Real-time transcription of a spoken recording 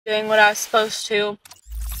doing what I was supposed to,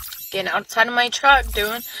 getting outside of my truck,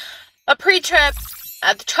 doing a pre-trip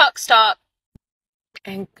at the truck stop,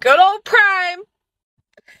 and good old Prime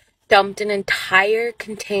dumped an entire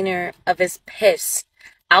container of his piss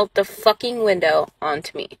out the fucking window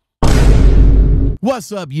onto me.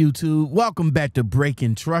 What's up, YouTube? Welcome back to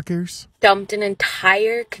Breaking Truckers. Dumped an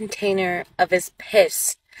entire container of his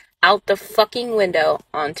piss out the fucking window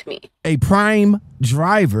onto me. A Prime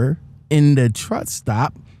driver in the truck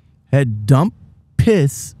stop had dumped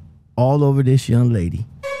piss all over this young lady.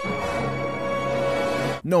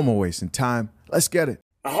 No more wasting time. Let's get it.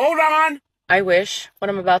 Hold on. I wish what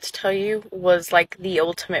I'm about to tell you was like the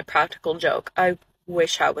ultimate practical joke. I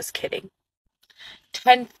wish I was kidding.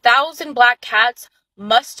 10,000 black cats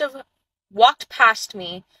must have walked past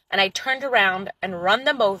me, and I turned around and run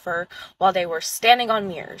them over while they were standing on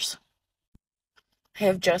mirrors. I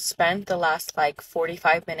have just spent the last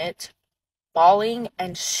 45 minutes bawling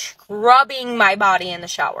and scrubbing my body in the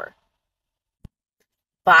shower.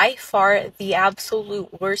 By far the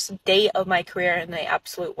absolute worst day of my career and the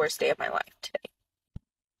absolute worst day of my life today.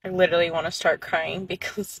 I literally want to start crying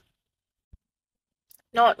because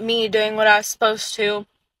not me doing what I was supposed to,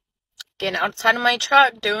 getting outside of my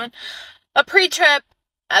truck, doing a pre-trip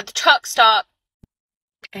at the truck stop,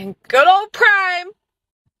 and good old Prime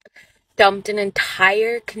dumped an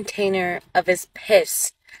entire container of his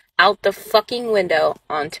piss out the fucking window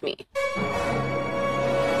onto me.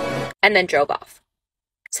 And then drove off.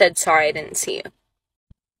 Said, sorry, I didn't see you.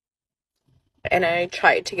 And I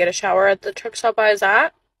tried to get a shower at the truck stop I was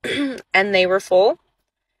at, and they were full.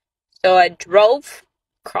 So I drove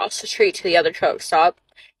across the street to the other truck stop.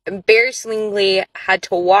 Embarrassingly had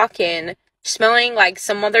to walk in smelling like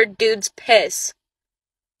some other dude's piss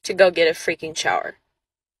to go get a freaking shower.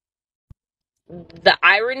 The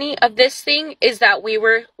irony of this thing is that we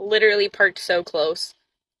were literally parked so close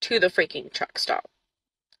to the freaking truck stop.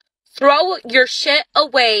 Throw your shit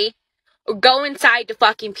away or go inside to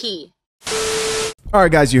fucking pee. All right,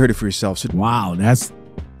 guys, you heard it for yourselves. Wow,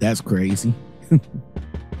 that's crazy.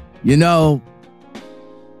 You know,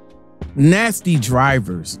 nasty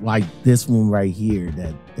drivers like this one right here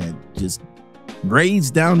that just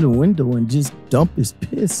raised down the window and just dump his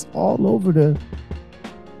piss all over the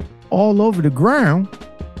ground.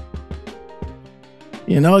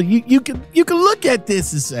 You know, you can look at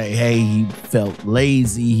this and say, hey, he felt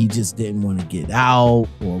lazy, he just didn't want to get out,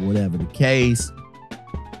 or whatever the case.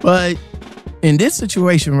 But in this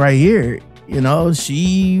situation right here, you know,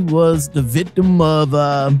 she was the victim of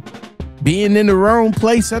being in the wrong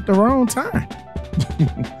place at the wrong time.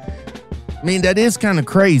 I mean, that is kind of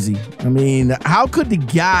crazy. I mean, how could the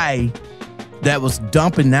guy that was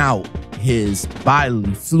dumping out his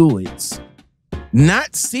bodily fluids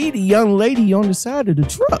not see the young lady on the side of the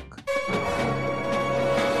truck?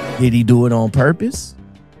 Did he do it on purpose?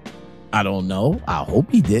 I don't know. I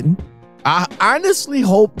hope he didn't. I honestly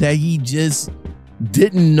hope that he just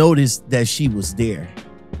didn't notice that she was there,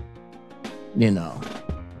 you know.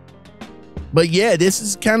 But yeah, this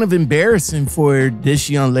is kind of embarrassing for this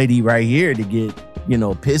young lady right here to get, you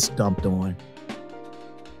know, piss dumped on.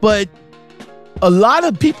 But a lot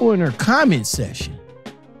of people in her comment section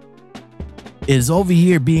is over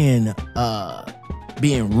here being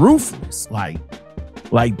ruthless.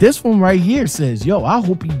 Like this one right here says, yo, I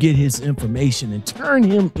hope you get his information and turn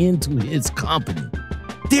him into his company.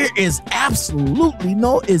 There is absolutely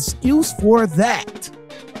no excuse for that.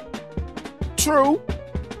 True,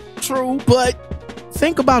 but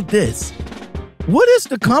think about this. What is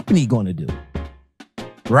the company going to do?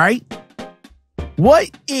 Right?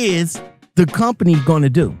 What is the company going to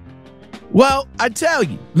do? Well, I tell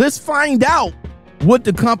you, let's find out what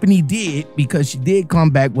the company did, because she did come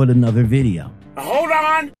back with another video. Hold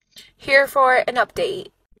on. Here for an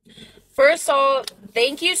update. First of all,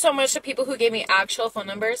 thank you so much to people who gave me actual phone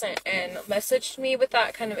numbers and messaged me with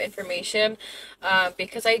that kind of information,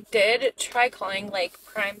 because I did try calling like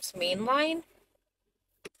Prime's main line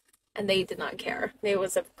and they did not care. It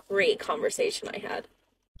was a great conversation I had.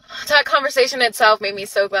 That conversation itself made me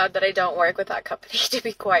so glad that I don't work with that company, to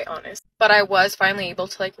be quite honest. But I was finally able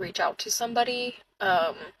to like reach out to somebody,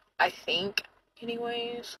 I think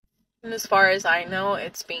anyways. And as far as I know,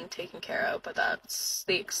 it's being taken care of, but that's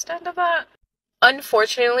the extent of that.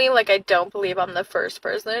 Unfortunately, like, I don't believe I'm the first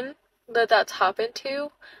person that that's happened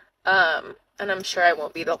to, and I'm sure I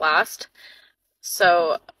won't be the last.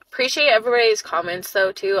 So, appreciate everybody's comments,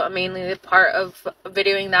 though, too. Mainly the part of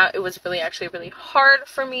videoing that, it was actually really hard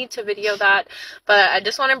for me to video that, but I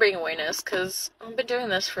just want to bring awareness, because I've been doing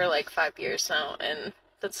this for, like, 5 years now, and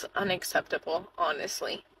that's unacceptable,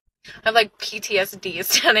 honestly. I have like PTSD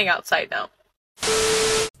standing outside now.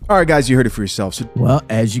 All right, guys, you heard it for yourself. So Well,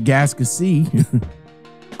 as you guys can see,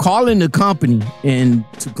 calling the company and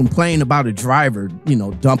to complain about a driver,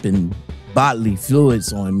 dumping bodily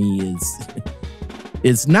fluids on me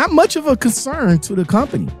is not much of a concern to the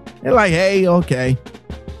company. They're like, hey, okay,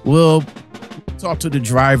 we'll talk to the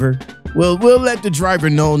driver. We'll let the driver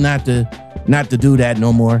know not to do that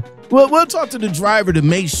no more. We'll talk to the driver to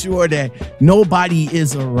make sure that nobody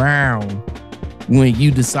is around when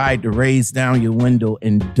you decide to raise down your window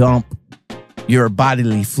and dump your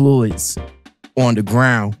bodily fluids on the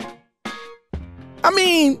ground. I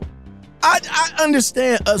mean, I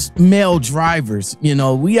understand us male drivers,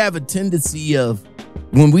 we have a tendency of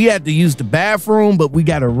when we have to use the bathroom, but we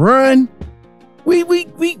got to run. We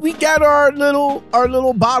got our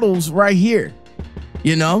little bottles right here.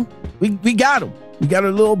 We got them. We got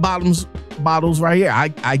our little bottles right here.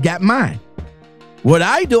 I got mine. What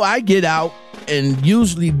I do, I get out, and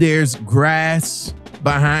usually there's grass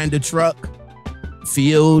behind the truck,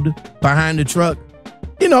 field behind the truck.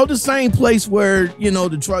 The same place where,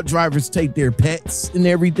 the truck drivers take their pets and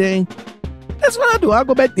everything. That's what I do. I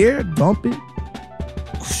go back there, dump it.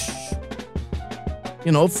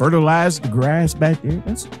 Fertilize the grass back there.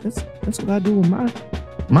 That's what I do with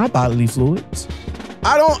my bodily fluids.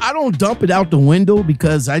 I don't dump it out the window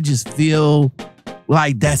because I just feel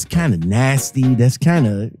like that's kind of nasty. That's kind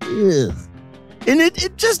of ugh. And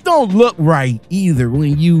it just don't look right either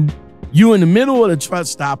when you in the middle of the truck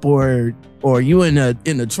stop or you in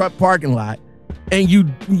the truck parking lot and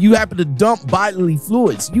you happen to dump bodily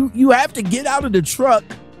fluids. You have to get out of the truck,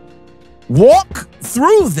 walk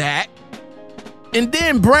through that, and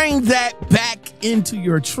then bring that back into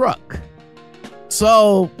your truck.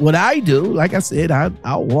 So what I do, like I said,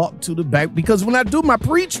 I'll walk to the back because when I do my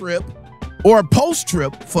pre-trip or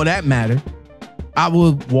post-trip for that matter, I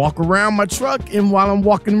will walk around my truck, and while I'm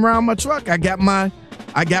walking around my truck, I got my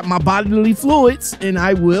bodily fluids, and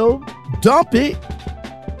I will dump it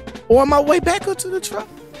on my way back up to the truck.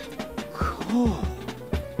 Oh,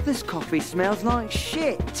 this coffee smells like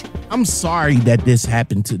shit. I'm sorry that this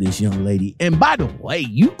happened to this young lady. And by the way,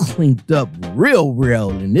 you cleaned up real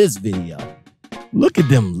in this video. Look at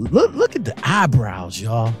them. Look at the eyebrows,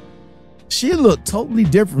 y'all. She looked totally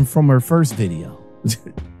different from her first video.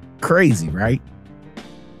 Crazy, right?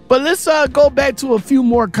 But let's go back to a few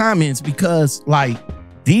more comments because,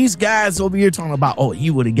 these guys over here talking about, oh,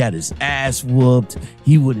 he would have got his ass whooped.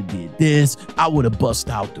 He would have did this. I would have bust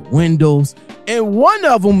out the windows. And one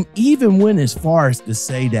of them even went as far as to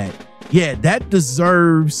say that, yeah, that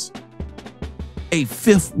deserves a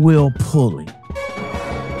fifth wheel pulling.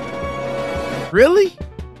 Really?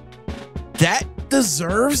 That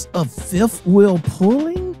deserves a fifth wheel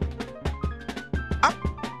pulling? I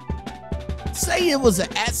say it was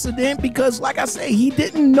an accident because, like I say, he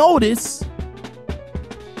didn't notice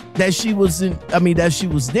that she was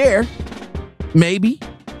there. Maybe.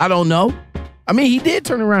 I don't know. I mean, he did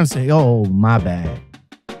turn around and say, oh, my bad.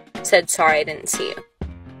 Said, sorry, I didn't see you.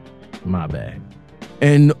 My bad.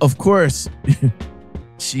 And of course,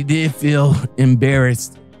 she did feel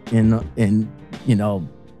embarrassed and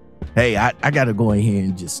hey, I got to go in here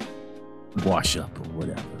and just wash up or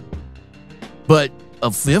whatever. But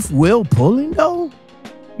a fifth wheel pulling, though?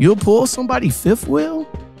 You'll pull somebody fifth wheel?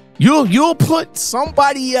 You'll put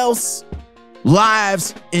somebody else's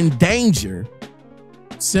lives in danger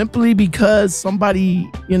simply because somebody,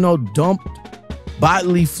 dumped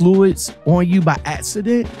bodily fluids on you by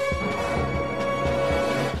accident?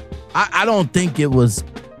 I don't think it was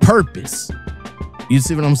purpose. You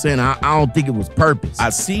see what I'm saying? I don't think it was purpose. I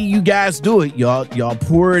see you guys do it. Y'all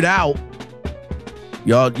pour it out.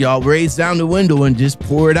 Y'all raise down the window and just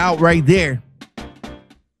pour it out right there.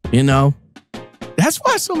 That's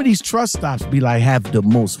why some of these truck stops have the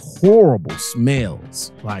most horrible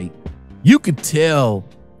smells. You could tell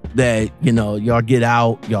that, y'all get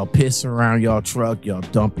out, y'all piss around y'all truck, y'all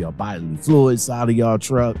dump your bodily fluids out of y'all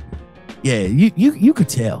truck. Yeah, you could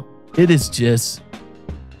tell. It is just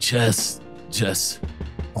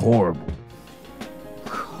horrible.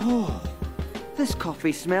 Oh, this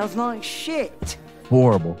coffee smells like shit.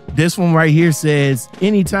 Horrible. This one right here says,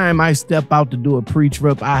 anytime I step out to do a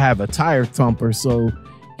pre-trip, I have a tire thumper, so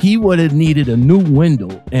he would have needed a new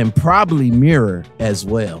window and probably mirror as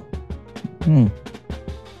well. I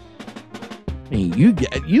mean, you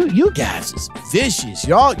guys is vicious.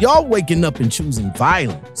 Y'all waking up and choosing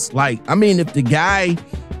violence. If the guy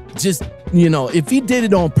just, if he did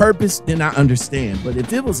it on purpose, then I understand. But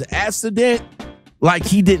if it was an accident,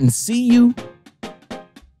 he didn't see you,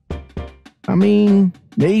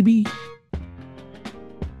 maybe.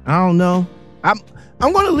 I don't know.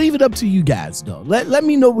 I'm gonna leave it up to you guys though. Let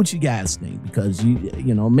me know what you guys think, because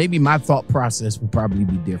you know, maybe my thought process will probably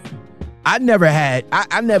be different. I never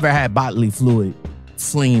had bodily fluid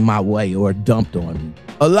fleeing my way or dumped on me.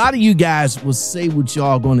 A lot of you guys will say what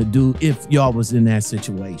y'all gonna do if y'all was in that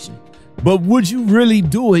situation. But would you really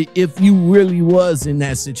do it if you really was in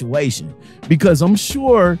that situation? Because I'm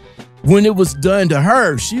sure when it was done to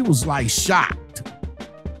her, she was like shocked.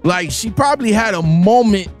 Like she probably had a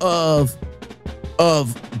moment of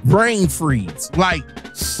brain freeze. Like,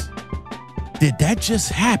 did that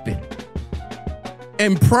just happen?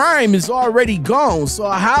 And Prime is already gone. So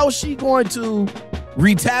how is she going to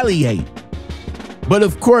retaliate? But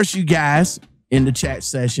of course, you guys in the chat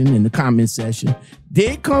session, in the comment session,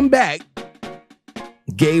 did come back,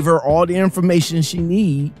 gave her all the information she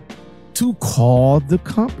need to call the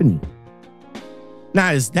company.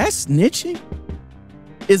 Now, is that snitching?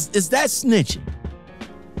 Is that snitching?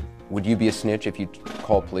 Would you be a snitch if you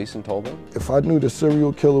called police and told them? If I knew the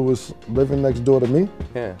serial killer was living next door to me?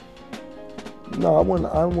 Yeah. No, I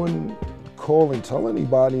wouldn't call and tell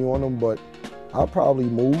anybody on him, but I'll probably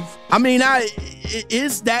move. I mean,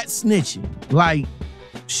 is that snitching? Like,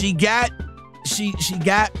 she got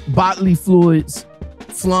bodily fluids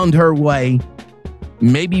flung her way,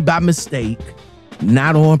 maybe by mistake,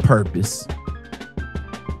 not on purpose,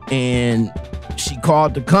 and she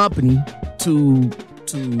called the company to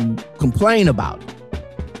complain about it.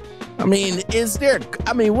 I mean,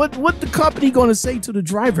 what the company gonna say to the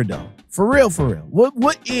driver though? For real.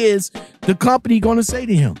 What is the company gonna say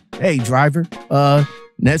to him? Hey, driver,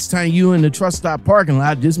 next time you in the truck stop parking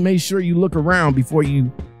lot, just make sure you look around before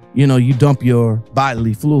you dump your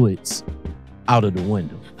bodily fluids out of the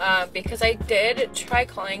window. Because I did try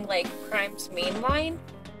calling like Prime's main line,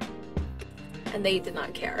 and they did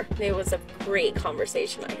not care. It was a great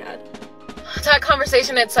conversation I had. That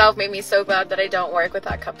conversation itself made me so glad that I don't work with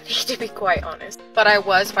that company, to be quite honest. But I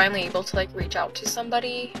was finally able to like reach out to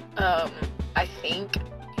somebody, I think,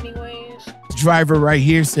 anyways. Driver right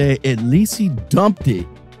here said at least he dumped it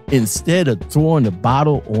instead of throwing the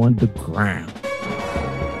bottle on the ground.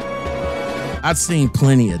 I've seen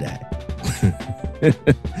plenty of that.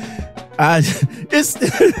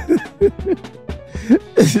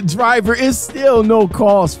 Driver, it's still no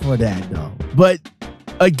cause for that though. But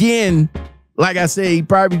again, like I said, he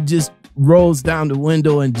probably just rolls down the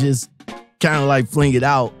window and just kind of like fling it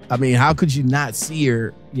out. I mean, how could you not see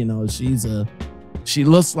her? You know, she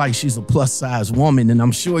looks like she's a plus size woman, and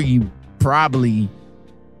I'm sure you probably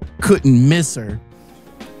couldn't miss her.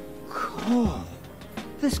 God,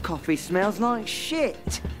 this coffee smells like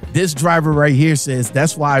shit. This driver right here says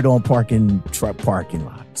that's why I don't park in truck parking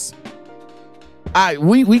lots.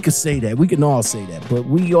 We could say that. We can all say that, but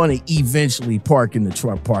we gonna eventually park in the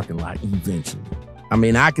truck parking lot eventually. I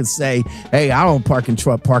mean, I could say, hey, I don't park in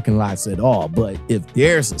truck parking lots at all, but if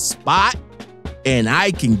there's a spot and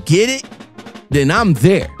I can get it, then I'm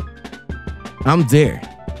there. I'm there.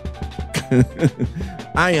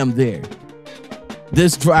 I am there.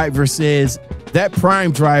 This driver says that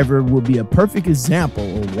Prime driver will be a perfect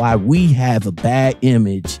example of why we have a bad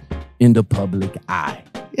image in the public eye.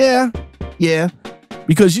 Yeah.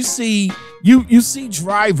 Because you see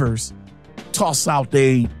drivers toss out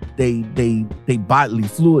they bodily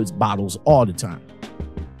fluids bottles all the time.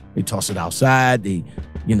 They toss it outside.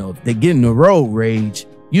 If they get in the road rage,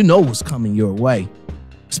 you know what's coming your way.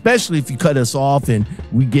 Especially if you cut us off and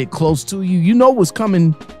we get close to you, you know what's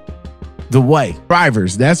coming the way.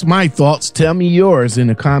 Drivers, that's my thoughts. Tell me yours in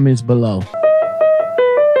the comments below.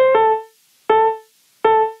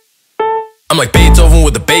 I'm like Beethoven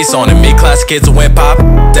with the bass on it. Mid-class kids that went pop.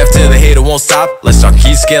 Deaf to the hater won't stop. Let's talk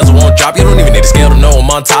key scales won't drop. You don't even need a scale to know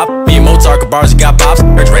I'm on top. Me and Mozart bars, you got pops.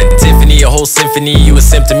 Heard Red and Tiffany, a whole symphony. You a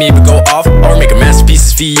sim to me, but go off. Or make a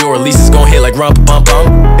masterpieces for you, or at least it's gon' hit like rump pum pum.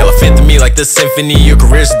 Elephant to me like the symphony. Your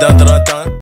career's done.